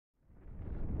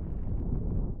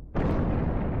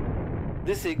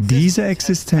Diese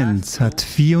Existenz hat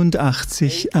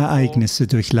 84 Ereignisse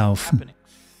durchlaufen.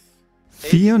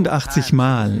 84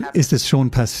 Mal ist es schon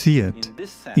passiert.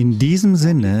 In diesem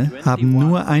Sinne haben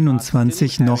nur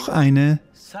 21 noch eine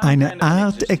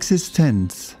Art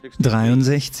Existenz.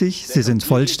 63, sie sind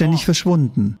vollständig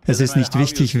verschwunden. Es ist nicht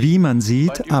wichtig, wie man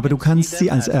sieht, aber du kannst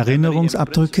sie als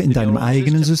Erinnerungsabdrücke in deinem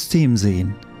eigenen System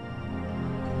sehen.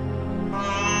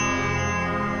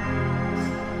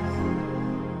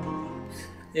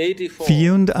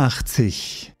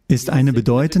 »84« ist eine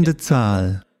bedeutende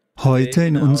Zahl heute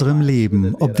in unserem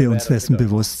Leben, ob wir uns dessen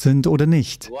bewusst sind oder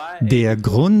nicht. Der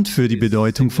Grund für die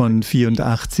Bedeutung von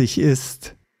 84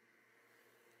 ist,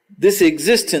 this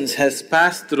existence has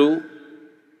passed through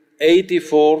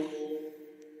 84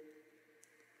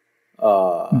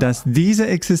 dass diese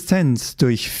Existenz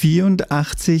durch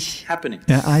 84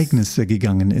 Ereignisse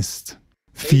gegangen ist.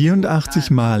 84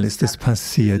 Mal ist es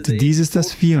passiert, dies ist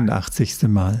das 84.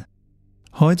 Mal.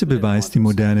 Heute beweist die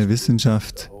moderne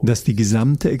Wissenschaft, dass die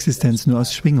gesamte Existenz nur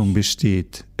aus Schwingung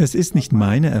besteht. Es ist nicht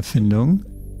meine Erfindung,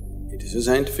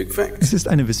 es ist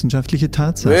eine wissenschaftliche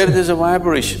Tatsache.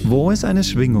 Wo es eine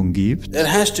Schwingung gibt,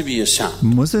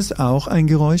 muss es auch ein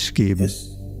Geräusch geben.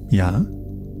 Ja?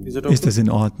 Ist es in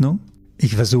Ordnung?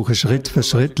 Ich versuche Schritt für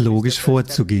Schritt logisch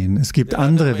vorzugehen. Es gibt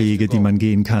andere Wege, die man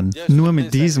gehen kann. Nur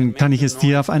mit diesem kann ich es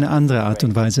dir auf eine andere Art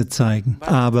und Weise zeigen.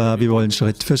 Aber wir wollen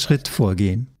Schritt für Schritt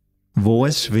vorgehen. Wo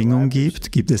es Schwingung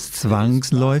gibt, gibt es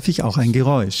zwangsläufig auch ein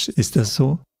Geräusch. Ist das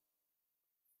so?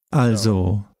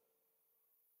 Also,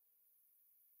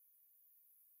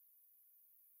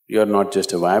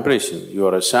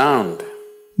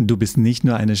 du bist nicht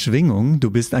nur eine Schwingung, du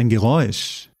bist ein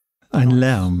Geräusch, ein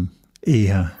Lärm,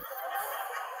 eher.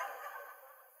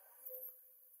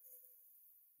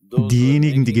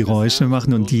 Diejenigen, die Geräusche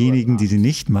machen und diejenigen, die sie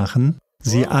nicht machen,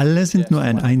 sie alle sind nur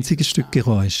ein einziges Stück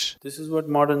Geräusch.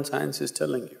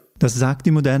 Das sagt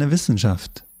die moderne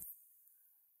Wissenschaft.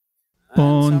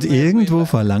 Und irgendwo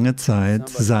vor langer Zeit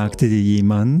sagte dir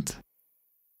jemand,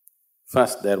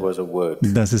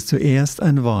 dass es zuerst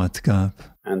ein Wort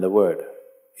gab.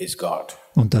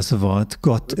 Und das Wort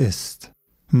Gott ist.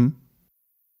 Du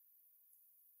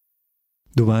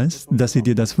weißt, dass sie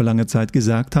dir das vor langer Zeit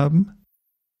gesagt haben?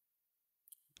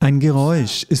 Ein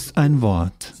Geräusch ist ein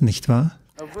Wort, nicht wahr?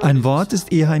 Ein Wort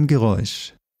ist eher ein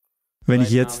Geräusch. Wenn ich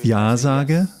jetzt Ja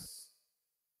sage,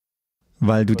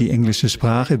 weil du die englische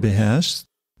Sprache beherrschst,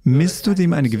 misst du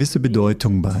dem eine gewisse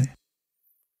Bedeutung bei.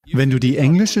 Wenn du die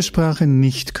englische Sprache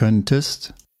nicht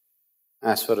könntest,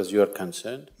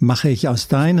 mache ich aus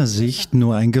deiner Sicht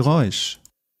nur ein Geräusch.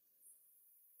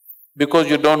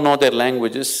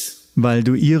 Weil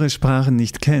du ihre Sprachen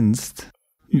nicht kennst,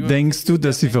 denkst du,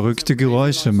 dass sie verrückte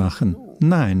Geräusche machen?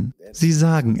 Nein, sie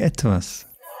sagen etwas.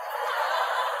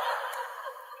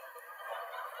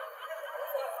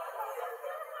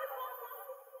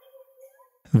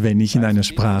 Wenn ich in einer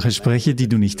Sprache spreche, die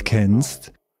du nicht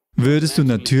kennst, würdest du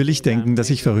natürlich denken, dass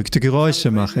ich verrückte Geräusche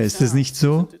mache. Ist es nicht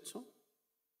so?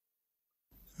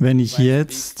 Wenn ich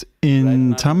jetzt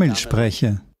in Tamil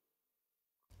spreche,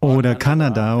 oder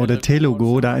Kannada oder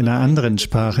Telugu oder einer anderen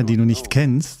Sprache, die du nicht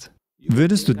kennst,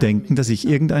 würdest du denken, dass ich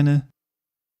irgendeine...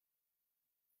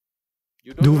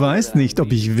 Du weißt nicht,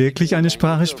 ob ich wirklich eine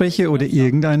Sprache spreche oder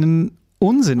irgendeinen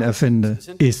Unsinn erfinde.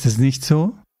 Ist es nicht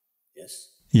so?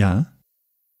 Ja.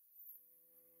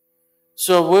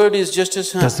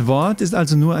 Das Wort ist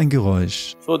also nur ein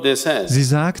Geräusch. Sie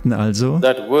sagten also,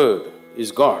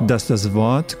 dass das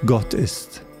Wort Gott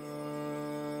ist.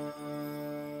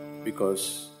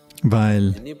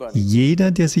 Weil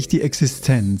jeder, der sich die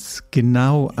Existenz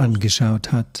genau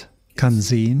angeschaut hat, kann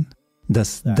sehen,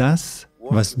 dass das,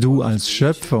 was du als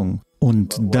Schöpfung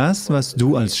und das, was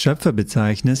du als Schöpfer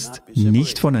bezeichnest,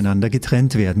 nicht voneinander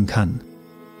getrennt werden kann.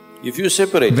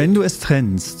 Wenn du es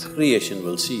trennst,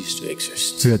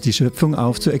 hört die Schöpfung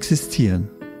auf zu existieren.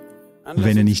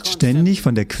 Wenn er nicht ständig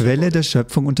von der Quelle der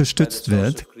Schöpfung unterstützt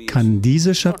wird, kann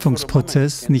dieser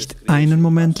Schöpfungsprozess nicht einen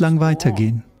Moment lang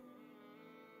weitergehen.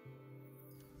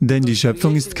 Denn die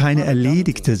Schöpfung ist keine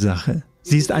erledigte Sache,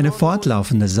 sie ist eine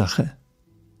fortlaufende Sache.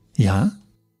 Ja?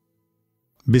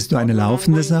 Bist du eine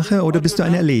laufende Sache oder bist du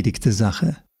eine erledigte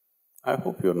Sache?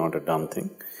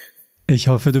 Ich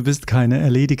hoffe, du bist keine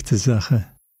erledigte Sache.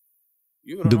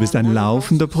 Du bist ein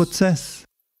laufender Prozess.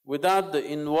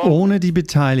 Ohne die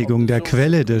Beteiligung der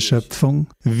Quelle der Schöpfung,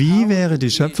 wie wäre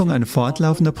die Schöpfung ein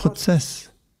fortlaufender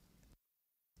Prozess?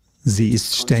 Sie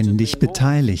ist ständig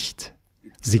beteiligt.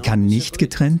 Sie kann nicht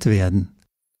getrennt werden.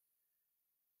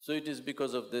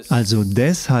 Also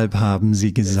deshalb haben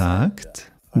sie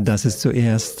gesagt, dass es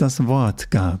zuerst das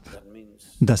Wort gab.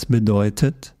 Das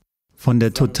bedeutet, von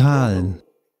der totalen,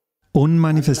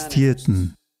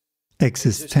 unmanifestierten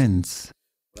Existenz,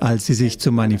 als sie sich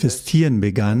zu manifestieren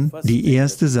begann, die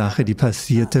erste Sache, die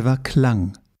passierte, war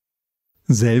Klang.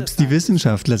 Selbst die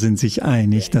Wissenschaftler sind sich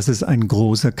einig, dass es ein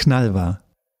großer Knall war.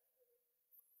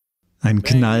 Ein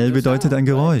Knall bedeutet ein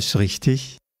Geräusch,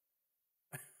 richtig?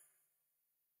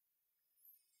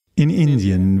 In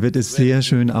Indien wird es sehr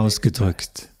schön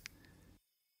ausgedrückt.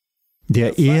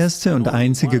 Der erste und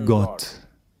einzige Gott,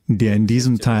 der in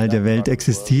diesem Teil der Welt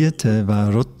existierte,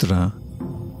 war Rudra.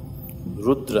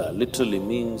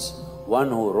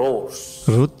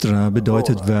 Rudra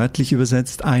bedeutet wörtlich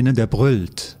übersetzt einer, der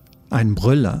brüllt, ein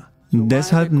Brüller.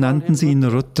 Deshalb nannten sie ihn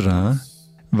Rudra,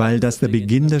 weil das der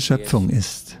Beginn der Schöpfung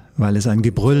ist, weil es ein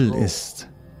Gebrüll ist.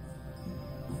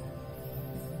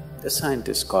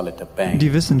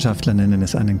 Die Wissenschaftler nennen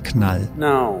es einen Knall.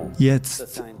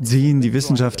 Jetzt ziehen die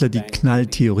Wissenschaftler die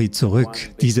Knalltheorie zurück,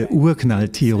 diese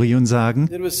Urknalltheorie, und sagen,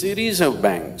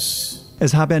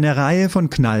 es habe eine Reihe von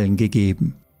Knallen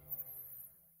gegeben.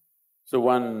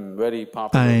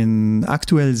 Ein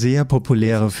aktuell sehr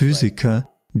populärer Physiker,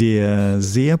 der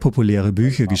sehr populäre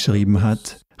Bücher geschrieben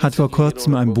hat, hat vor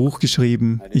kurzem ein Buch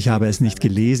geschrieben. Ich habe es nicht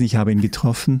gelesen, ich habe ihn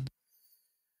getroffen.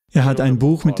 Er hat ein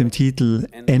Buch mit dem Titel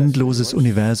Endloses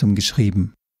Universum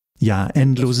geschrieben. Ja,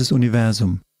 endloses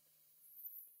Universum.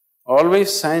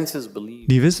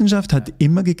 Die Wissenschaft hat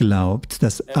immer geglaubt,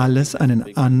 dass alles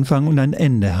einen Anfang und ein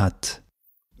Ende hat.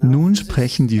 Nun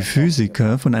sprechen die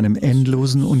Physiker von einem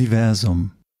endlosen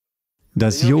Universum.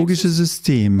 Das yogische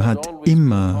System hat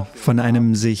immer von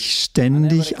einem sich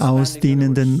ständig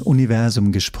ausdehnenden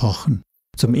Universum gesprochen.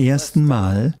 Zum ersten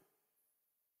Mal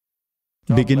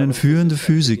beginnen führende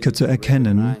Physiker zu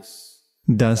erkennen,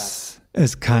 dass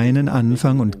es keinen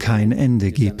Anfang und kein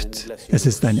Ende gibt. Es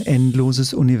ist ein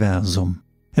endloses Universum.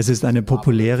 Es ist eine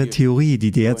populäre Theorie,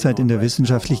 die derzeit in der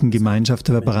wissenschaftlichen Gemeinschaft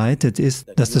verbreitet ist,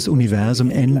 dass das Universum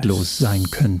endlos sein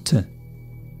könnte.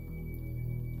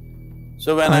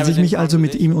 Als ich mich also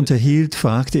mit ihm unterhielt,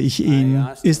 fragte ich ihn,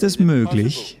 ist es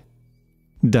möglich,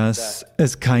 dass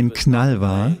es kein Knall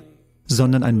war,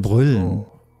 sondern ein Brüllen,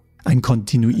 ein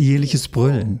kontinuierliches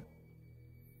Brüllen?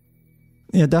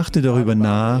 Er dachte darüber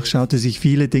nach, schaute sich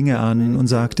viele Dinge an und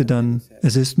sagte dann,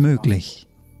 es ist möglich.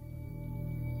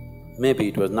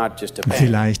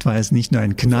 Vielleicht war es nicht nur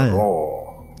ein Knall,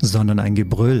 sondern ein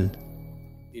Gebrüll.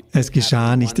 Es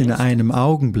geschah nicht in einem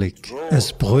Augenblick,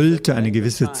 es brüllte eine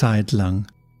gewisse Zeit lang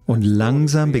und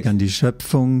langsam begann die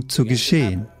Schöpfung zu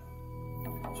geschehen.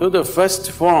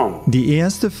 Die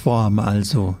erste Form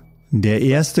also, der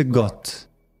erste Gott,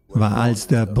 war als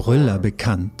der Brüller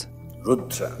bekannt.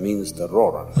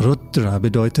 Rudra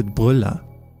bedeutet Brüller.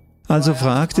 Also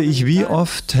fragte ich, wie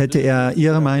oft hätte er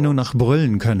Ihrer Meinung nach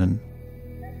brüllen können?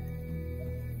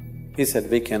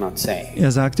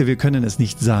 Er sagte, wir können es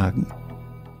nicht sagen.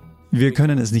 Wir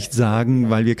können es nicht sagen,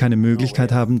 weil wir keine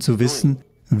Möglichkeit haben zu wissen,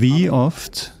 wie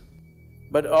oft.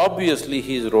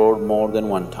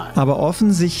 Aber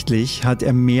offensichtlich hat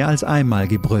er mehr als einmal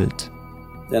gebrüllt.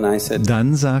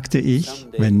 Dann sagte ich,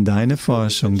 wenn deine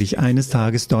Forschung dich eines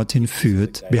Tages dorthin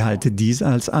führt, behalte dies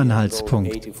als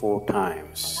Anhaltspunkt.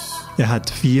 Er hat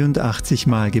 84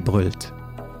 Mal gebrüllt.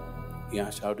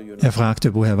 Er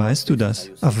fragte, woher weißt du das?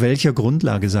 Auf welcher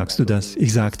Grundlage sagst du das?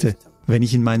 Ich sagte, wenn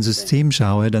ich in mein System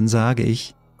schaue, dann sage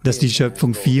ich, dass die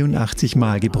Schöpfung 84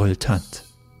 Mal gebrüllt hat.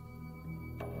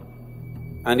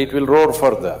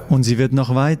 Und sie wird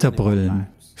noch weiter brüllen,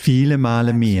 viele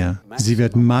Male mehr. Sie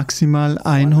wird maximal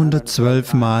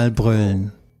 112 Mal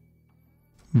brüllen.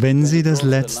 Wenn sie das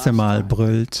letzte Mal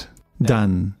brüllt,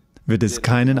 dann wird es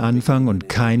keinen Anfang und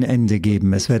kein Ende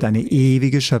geben. Es wird eine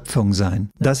ewige Schöpfung sein.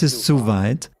 Das ist zu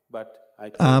weit.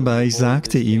 Aber ich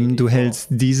sagte ihm, du hältst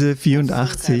diese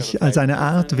 84 als eine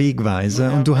Art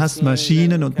Wegweiser und du hast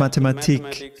Maschinen und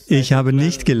Mathematik. Ich habe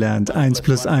nicht gelernt, 1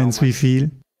 plus 1 wie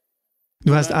viel?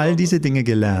 Du hast all diese Dinge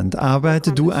gelernt.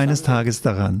 Arbeite du eines Tages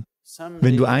daran.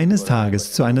 Wenn du eines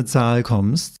Tages zu einer Zahl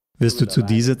kommst, wirst du zu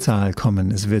dieser Zahl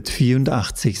kommen. Es wird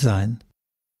 84 sein.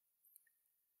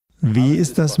 Wie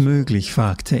ist das möglich?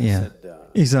 Fragte er.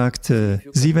 Ich sagte,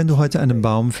 sieh, wenn du heute einen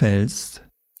Baum fällst,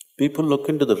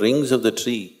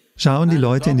 schauen die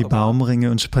Leute in die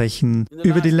Baumringe und sprechen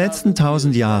über die letzten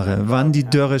 1000 Jahre, wann die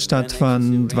Dürre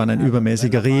stattfand, wann ein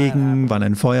übermäßiger Regen, wann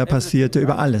ein Feuer passierte,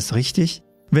 über alles, richtig?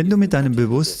 Wenn du mit deinem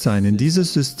Bewusstsein in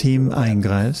dieses System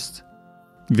eingreifst,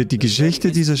 wird die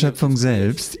Geschichte dieser Schöpfung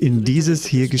selbst in dieses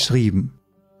hier geschrieben.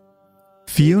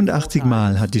 84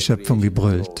 Mal hat die Schöpfung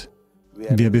gebrüllt.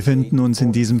 Wir befinden uns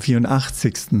in diesem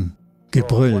 84.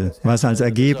 Gebrüll. Was als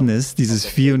Ergebnis dieses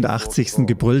 84.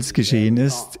 Gebrülls geschehen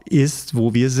ist,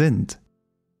 wo wir sind.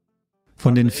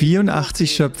 Von den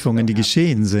 84 Schöpfungen, die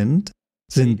geschehen sind,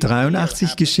 sind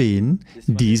 83 geschehen,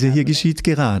 diese hier geschieht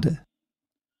gerade.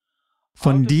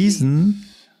 Von diesen,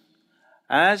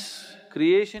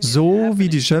 so wie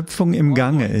die Schöpfung im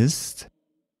Gange ist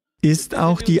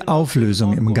auch die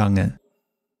Auflösung im Gange.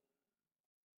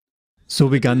 So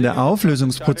begann der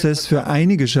Auflösungsprozess für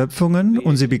einige Schöpfungen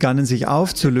und sie begannen sich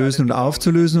aufzulösen und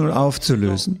aufzulösen und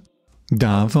aufzulösen.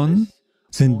 Davon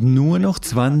sind nur noch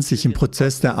 20 im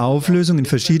Prozess der Auflösung in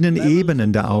verschiedenen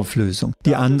Ebenen der Auflösung.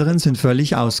 Die anderen sind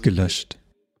völlig ausgelöscht.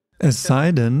 Es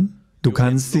sei denn, du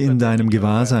kannst sie in deinem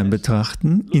Gewahrsein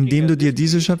betrachten, indem du dir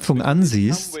diese Schöpfung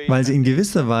ansiehst, weil sie in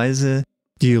gewisser Weise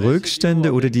die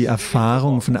Rückstände oder die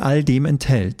Erfahrung von all dem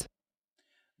enthält.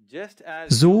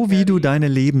 So wie du deine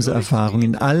Lebenserfahrung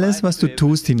in alles, was du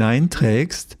tust,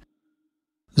 hineinträgst,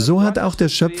 so hat auch der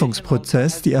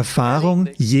Schöpfungsprozess die Erfahrung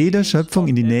jeder Schöpfung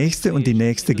in die nächste und die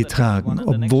nächste getragen,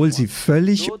 obwohl sie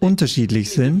völlig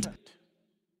unterschiedlich sind,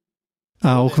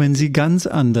 auch wenn sie ganz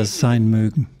anders sein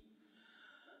mögen.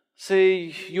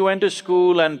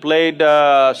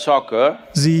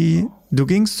 Du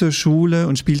gingst zur Schule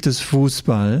und spieltest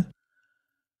Fußball.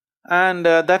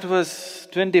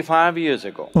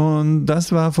 Und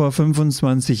das war vor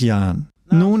 25 Jahren.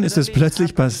 Nun ist es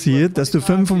plötzlich passiert, dass du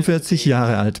 45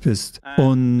 Jahre alt bist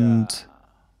und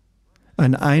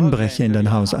ein Einbrecher in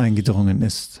dein Haus eingedrungen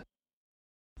ist.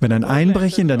 Wenn ein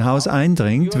Einbrecher in dein Haus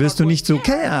eindringt, wirst du nicht so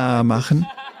Kea machen.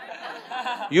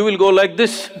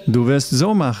 Du wirst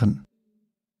so machen.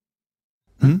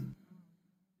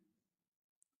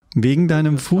 Wegen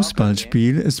deinem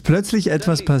Fußballspiel ist plötzlich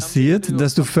etwas passiert,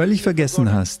 das du völlig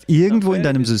vergessen hast. Irgendwo in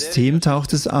deinem System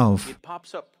taucht es auf.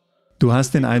 Du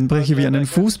hast den Einbrecher wie einen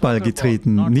Fußball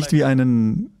getreten, nicht wie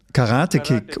einen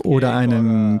Karate-Kick oder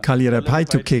einen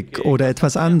Kalirapaitu-Kick oder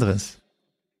etwas anderes.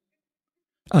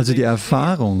 Also die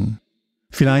Erfahrung.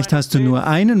 Vielleicht hast du nur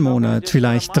einen Monat,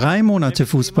 vielleicht 3 Monate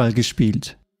Fußball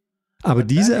gespielt. Aber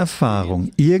diese Erfahrung,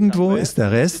 irgendwo ist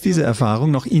der Rest dieser Erfahrung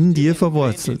noch in dir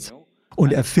verwurzelt.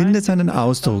 Und er findet seinen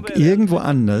Ausdruck irgendwo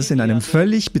anders in einem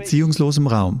völlig beziehungslosen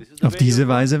Raum. Auf diese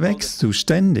Weise wächst du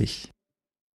ständig.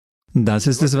 Das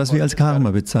ist es, was wir als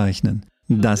Karma bezeichnen.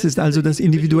 Das ist also das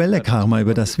individuelle Karma,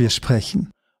 über das wir sprechen.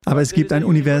 Aber es gibt ein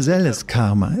universelles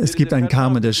Karma. Es gibt ein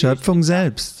Karma der Schöpfung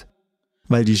selbst.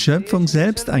 Weil die Schöpfung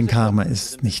selbst ein Karma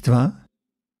ist, nicht wahr?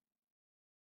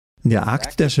 Der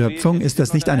Akt der Schöpfung, ist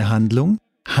das nicht eine Handlung?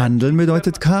 Handeln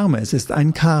bedeutet Karma, es ist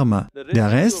ein Karma.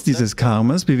 Der Rest dieses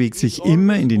Karmas bewegt sich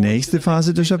immer in die nächste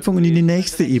Phase der Schöpfung und in die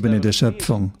nächste Ebene der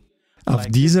Schöpfung. Auf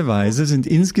diese Weise sind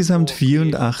insgesamt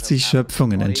 84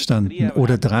 Schöpfungen entstanden,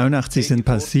 oder 83 sind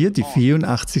passiert, die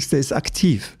 84. ist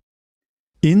aktiv.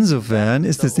 Insofern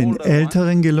ist es den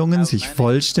Älteren gelungen, sich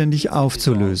vollständig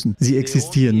aufzulösen. Sie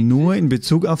existieren nur in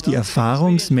Bezug auf die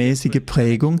erfahrungsmäßige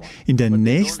Prägung, in der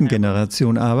nächsten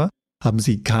Generation aber haben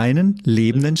sie keinen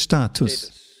lebenden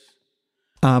Status.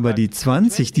 Aber die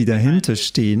 20, die dahinter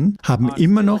stehen, haben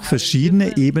immer noch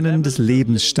verschiedene Ebenen des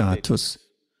Lebensstatus.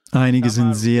 Einige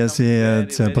sind sehr, sehr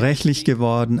zerbrechlich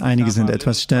geworden, einige sind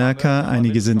etwas stärker,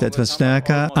 einige sind etwas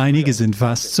stärker, einige sind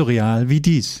fast so real wie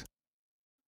dies.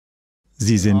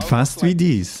 Sie sind fast wie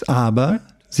dies, aber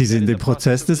sie sind im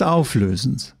Prozess des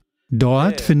Auflösens.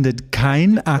 Dort findet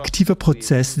kein aktiver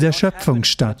Prozess der Schöpfung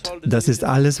statt. Das ist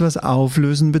alles, was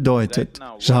Auflösen bedeutet.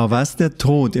 Schau, was der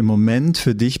Tod im Moment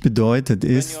für dich bedeutet,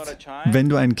 ist, wenn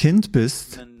du ein Kind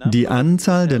bist, die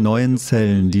Anzahl der neuen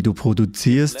Zellen, die du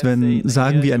produzierst,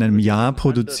 sagen wir in einem Jahr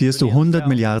produzierst du 100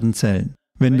 Milliarden Zellen.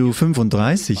 Wenn du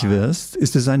 35 wirst,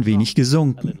 ist es ein wenig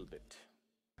gesunken.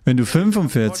 Wenn du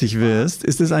 45 wirst,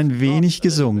 ist es ein wenig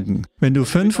gesunken. Wenn du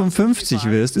 55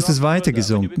 wirst, ist es weiter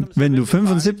gesunken. Wenn du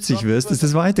 75 wirst, ist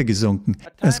es weiter gesunken.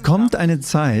 Es kommt eine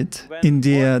Zeit, in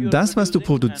der das, was du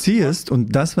produzierst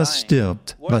und das, was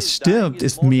stirbt,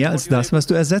 ist mehr als das, was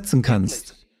du ersetzen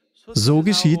kannst. So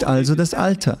geschieht also das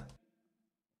Alter.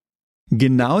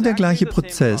 Genau der gleiche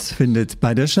Prozess findet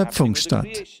bei der Schöpfung statt.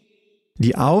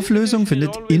 Die Auflösung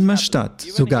findet immer statt.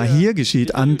 Sogar hier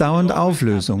geschieht andauernd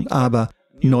Auflösung, aber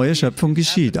neue Schöpfung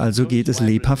geschieht, also geht es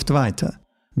lebhaft weiter.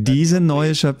 Diese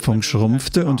neue Schöpfung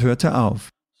schrumpfte und hörte auf,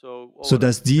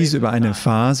 sodass dies über eine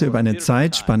Phase, über eine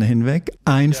Zeitspanne hinweg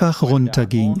einfach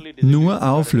runterging. Nur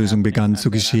Auflösung begann zu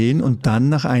geschehen und dann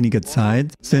nach einiger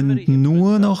Zeit sind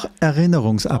nur noch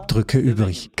Erinnerungsabdrücke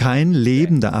übrig. Kein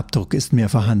lebender Abdruck ist mehr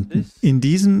vorhanden. In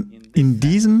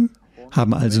diesem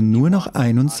haben also nur noch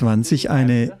 21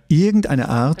 irgendeine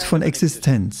Art von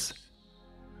Existenz.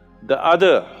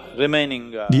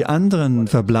 Die anderen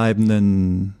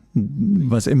verbleibenden,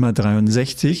 was immer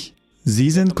 63, sie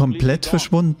sind komplett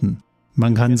verschwunden.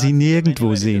 Man kann sie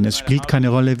nirgendwo sehen, es spielt keine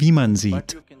Rolle, wie man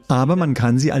sieht. aber man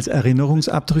kann sie als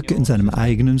Erinnerungsabdrücke in seinem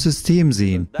eigenen System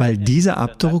sehen, weil dieser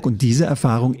Abdruck und diese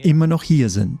Erfahrung immer noch hier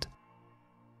sind.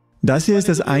 Das hier ist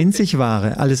das einzig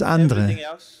Wahre, alles andere.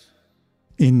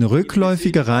 In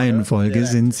rückläufiger Reihenfolge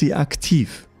sind sie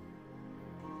aktiv.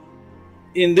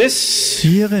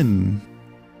 Hierin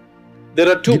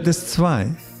gibt es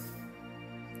zwei.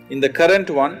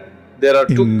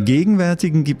 Im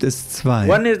Gegenwärtigen gibt es zwei.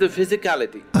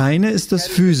 Eine ist das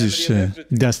Physische,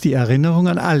 das die Erinnerung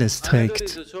an alles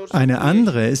trägt. Eine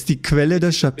andere ist die Quelle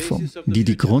der Schöpfung, die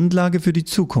die Grundlage für die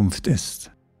Zukunft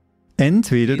ist.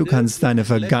 Entweder du kannst deine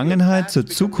Vergangenheit zur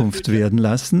Zukunft werden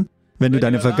lassen. Wenn du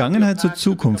deine Vergangenheit zur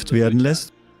Zukunft werden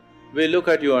lässt,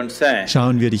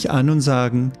 schauen wir dich an und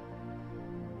sagen,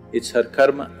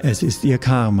 es ist ihr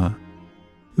Karma.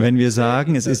 Wenn wir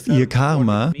sagen, es ist ihr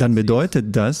Karma, dann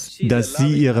bedeutet das, dass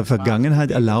sie ihrer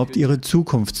Vergangenheit erlaubt, ihre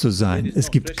Zukunft zu sein.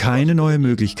 Es gibt keine neue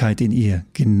Möglichkeit in ihr.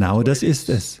 Genau das ist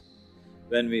es.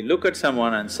 Wenn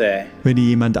wir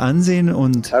jemand ansehen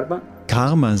und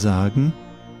Karma sagen,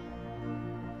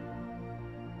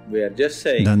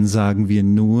 dann sagen wir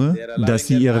nur, dass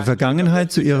sie ihre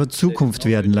Vergangenheit zu ihrer Zukunft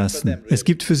werden lassen. Es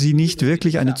gibt für sie nicht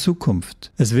wirklich eine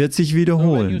Zukunft. Es wird sich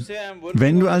wiederholen.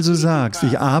 Wenn du also sagst,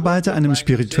 ich arbeite an einem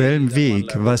spirituellen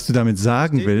Weg, was du damit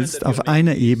sagen willst, auf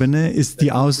einer Ebene ist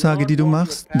die Aussage, die du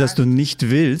machst, dass du nicht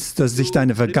willst, dass sich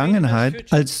deine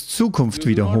Vergangenheit als Zukunft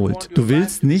wiederholt. Du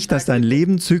willst nicht, dass dein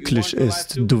Leben zyklisch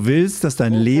ist. Du willst, dass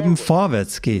dein Leben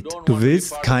vorwärts geht. Du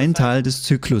willst kein Teil des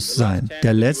Zyklus sein.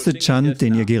 Der letzte Chant,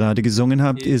 den ihr gerade gesungen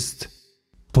habt, ist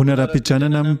Punarapi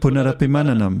Jananam, Punarapi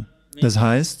Mananam. Das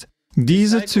heißt,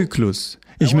 dieser Zyklus,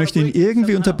 ich möchte ihn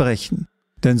irgendwie unterbrechen.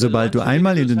 Denn sobald du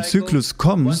einmal in den Zyklus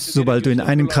kommst, sobald du in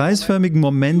einen kreisförmigen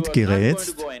Moment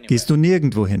gerätst, gehst du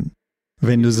nirgendwo hin.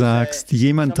 Wenn du sagst,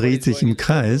 jemand dreht sich im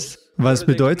Kreis, was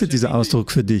bedeutet dieser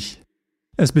Ausdruck für dich?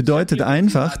 Es bedeutet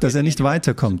einfach, dass er nicht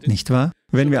weiterkommt, nicht wahr?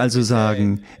 Wenn wir also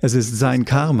sagen, es ist sein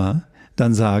Karma,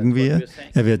 dann sagen wir,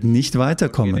 er wird nicht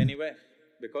weiterkommen.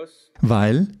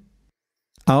 Weil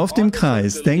auf dem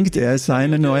Kreis denkt er, es sei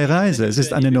eine neue Reise. Es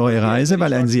ist eine neue Reise,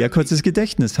 weil er ein sehr kurzes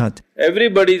Gedächtnis hat.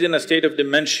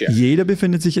 Jeder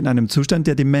befindet sich in einem Zustand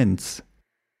der Demenz.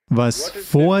 Was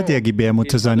vor der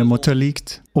Gebärmutter seiner Mutter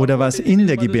liegt oder was in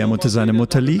der Gebärmutter seiner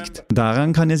Mutter liegt,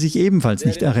 daran kann er sich ebenfalls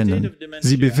nicht erinnern.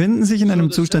 Sie befinden sich in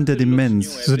einem Zustand der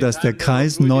Demenz, sodass der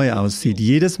Kreis neu aussieht.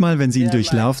 Jedes Mal, wenn sie ihn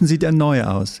durchlaufen, sieht er neu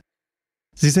aus.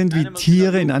 Sie sind wie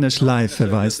Tiere in einer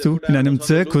Schleife, weißt du? In einem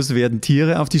Zirkus werden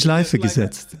Tiere auf die Schleife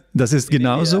gesetzt. Das ist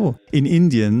genau so. In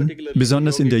Indien,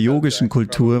 besonders in der yogischen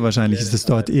Kultur, wahrscheinlich ist es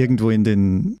dort irgendwo in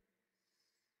den...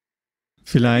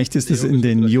 Vielleicht ist es in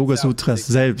den Yoga-Sutras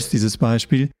selbst, dieses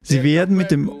Beispiel. Sie werden mit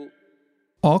dem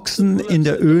Ochsen in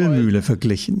der Ölmühle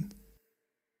verglichen.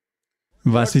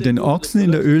 Was sie den Ochsen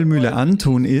in der Ölmühle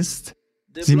antun ist,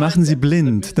 sie machen sie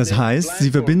blind, das heißt,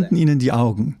 sie verbinden ihnen die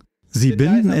Augen. Sie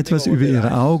binden etwas über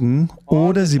ihre Augen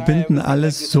oder sie binden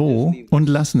alles so und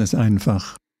lassen es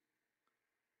einfach.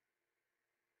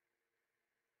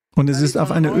 Und es ist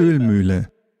auf einer Ölmühle.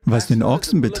 Was den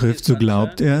Ochsen betrifft, so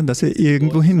glaubt er, dass er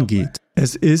irgendwo hingeht.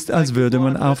 Es ist, als würde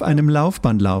man auf einem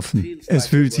Laufband laufen. Es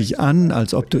fühlt sich an,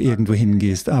 als ob du irgendwo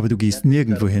hingehst, aber du gehst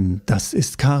nirgendwo hin. Das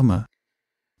ist Karma.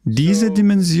 Diese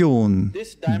Dimension,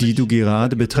 die du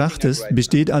gerade betrachtest,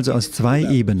 besteht also aus zwei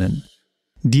Ebenen.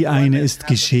 Die eine ist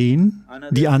geschehen,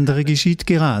 die andere geschieht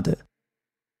gerade.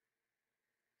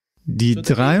 Die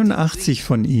 83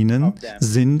 von ihnen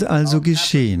sind also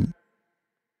geschehen.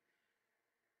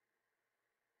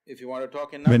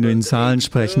 Wenn du in Zahlen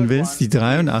sprechen willst, die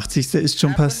 83. ist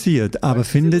schon passiert, aber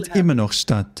findet immer noch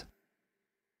statt.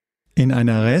 In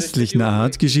einer restlichen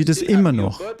Art geschieht es immer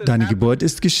noch. Deine Geburt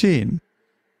ist geschehen.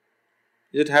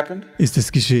 Ist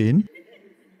es geschehen?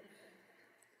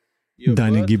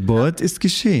 Deine Geburt ist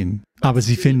geschehen, aber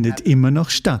sie findet immer noch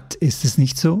statt. Ist es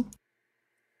nicht so?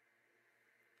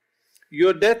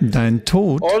 Dein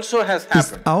Tod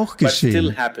ist auch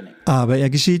geschehen, aber er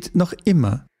geschieht noch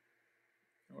immer.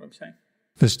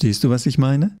 Verstehst du, was ich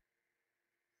meine?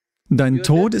 Dein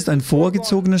Tod ist ein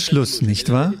vorgezogener Schluss, nicht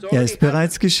wahr? Er ist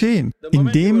bereits geschehen. In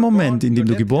dem Moment, in dem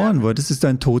du geboren wurdest, ist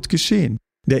dein Tod geschehen.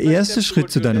 Der erste Schritt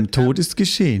zu deinem Tod ist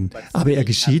geschehen, aber er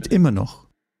geschieht immer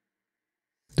noch.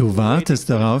 Du wartest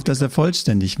darauf, dass er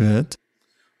vollständig wird,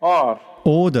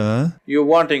 oder du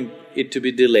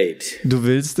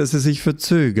willst, dass er sich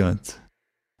verzögert.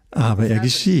 Aber er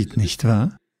geschieht, nicht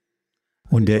wahr?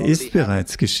 Und er ist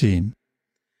bereits geschehen.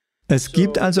 Es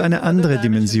gibt also eine andere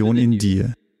Dimension in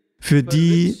dir, für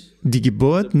die die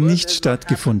Geburt nicht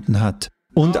stattgefunden hat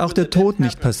und auch der Tod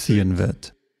nicht passieren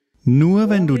wird. Nur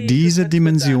wenn du diese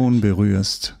Dimension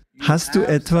berührst, hast du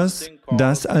etwas,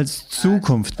 das als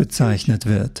Zukunft bezeichnet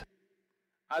wird.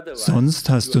 Sonst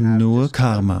hast du nur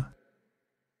Karma.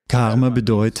 Karma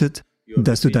bedeutet,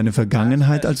 dass du deine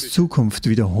Vergangenheit als Zukunft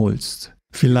wiederholst.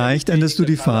 Vielleicht änderst du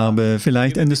die Farbe,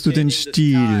 vielleicht änderst du den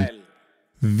Stil,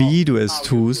 wie du es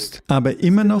tust, aber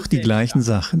immer noch die gleichen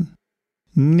Sachen.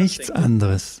 Nichts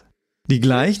anderes. Die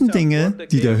gleichen Dinge,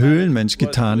 die der Höhlenmensch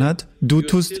getan hat, du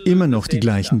tust immer noch die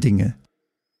gleichen Dinge.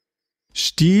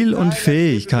 Stil und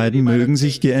Fähigkeiten mögen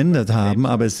sich geändert haben,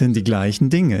 aber es sind die gleichen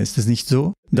Dinge, ist es nicht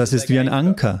so? Das ist wie ein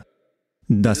Anker.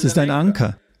 Das ist ein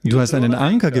Anker. Du hast einen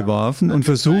Anker geworfen und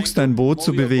versuchst, dein Boot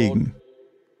zu bewegen.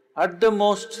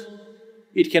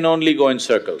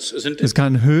 Es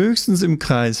kann höchstens im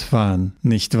Kreis fahren,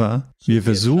 nicht wahr? Wir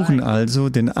versuchen also,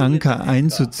 den Anker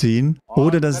einzuziehen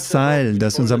oder das Seil,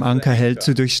 das uns am Anker hält,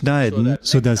 zu durchschneiden,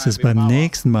 sodass es beim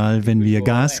nächsten Mal, wenn wir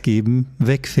Gas geben,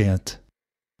 wegfährt.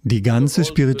 Die ganze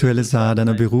spirituelle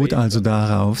Sadhana beruht also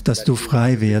darauf, dass du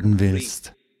frei werden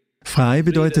willst. Frei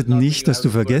bedeutet nicht, dass du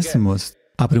vergessen musst,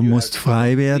 aber du musst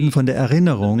frei werden von der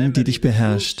Erinnerung, die dich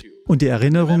beherrscht. Und die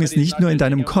Erinnerung ist nicht nur in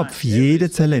deinem Kopf, jede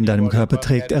Zelle in deinem Körper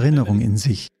trägt Erinnerung in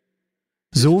sich.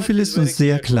 So viel ist uns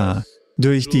sehr klar,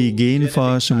 durch die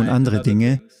Genforschung und andere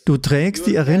Dinge, du trägst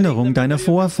die Erinnerung deiner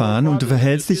Vorfahren und du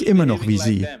verhältst dich immer noch wie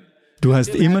sie. Du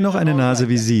hast immer noch eine Nase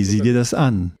wie sie, sieh dir das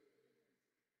an.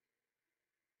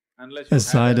 Es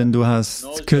sei denn, du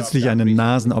hast kürzlich eine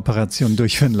Nasenoperation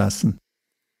durchführen lassen.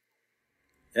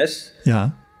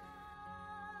 Ja.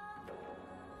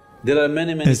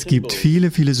 Es gibt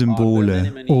viele, viele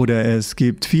Symbole oder es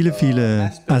gibt viele,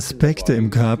 viele Aspekte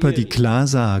im Körper, die klar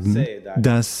sagen,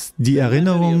 dass die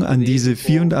Erinnerung an diese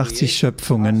 84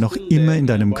 Schöpfungen noch immer in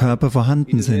deinem Körper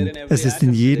vorhanden sind. Es ist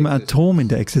in jedem Atom in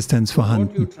der Existenz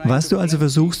vorhanden. Was du also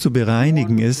versuchst zu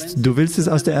bereinigen ist, du willst es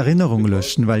aus der Erinnerung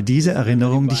löschen, weil diese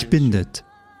Erinnerung dich bindet.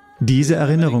 Diese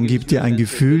Erinnerung gibt dir ein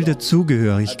Gefühl der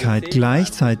Zugehörigkeit,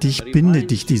 gleichzeitig bindet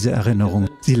dich diese Erinnerung.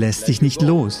 Sie lässt dich nicht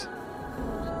los.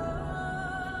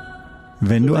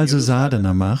 Wenn du also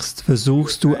Sadhana machst,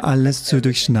 versuchst du alles zu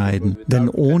durchschneiden. Denn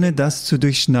ohne das zu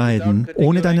durchschneiden,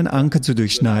 ohne deinen Anker zu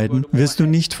durchschneiden, wirst du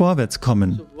nicht vorwärts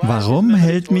kommen. Warum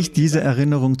hält mich diese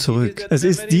Erinnerung zurück? Es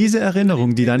ist diese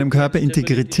Erinnerung, die deinem Körper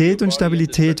Integrität und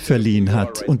Stabilität verliehen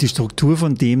hat und die Struktur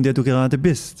von dem, der du gerade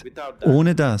bist.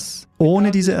 Ohne das, ohne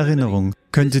diese Erinnerung,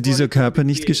 könnte dieser Körper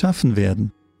nicht geschaffen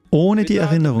werden. Ohne die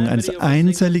Erinnerung eines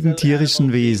einzelligen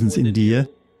tierischen Wesens in dir,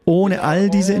 ohne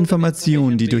all diese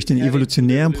Information, die durch den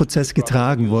evolutionären Prozess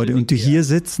getragen wurde und du hier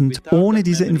sitzend, ohne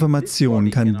diese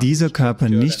Information kann dieser Körper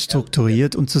nicht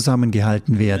strukturiert und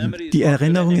zusammengehalten werden. Die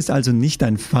Erinnerung ist also nicht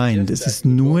ein Feind, es ist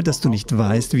nur, dass du nicht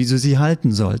weißt, wie du sie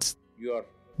halten sollst.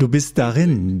 Du bist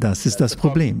darin, das ist das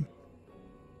Problem.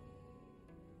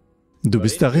 Du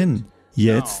bist darin,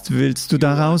 jetzt willst du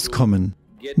da rauskommen.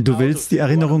 Du willst die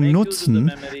Erinnerung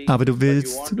nutzen, aber du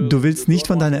willst nicht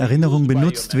von deiner Erinnerung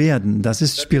benutzt werden. Das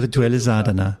ist spirituelle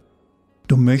Sadhana.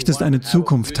 Du möchtest eine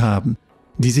Zukunft haben,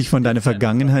 die sich von deiner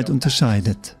Vergangenheit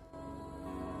unterscheidet.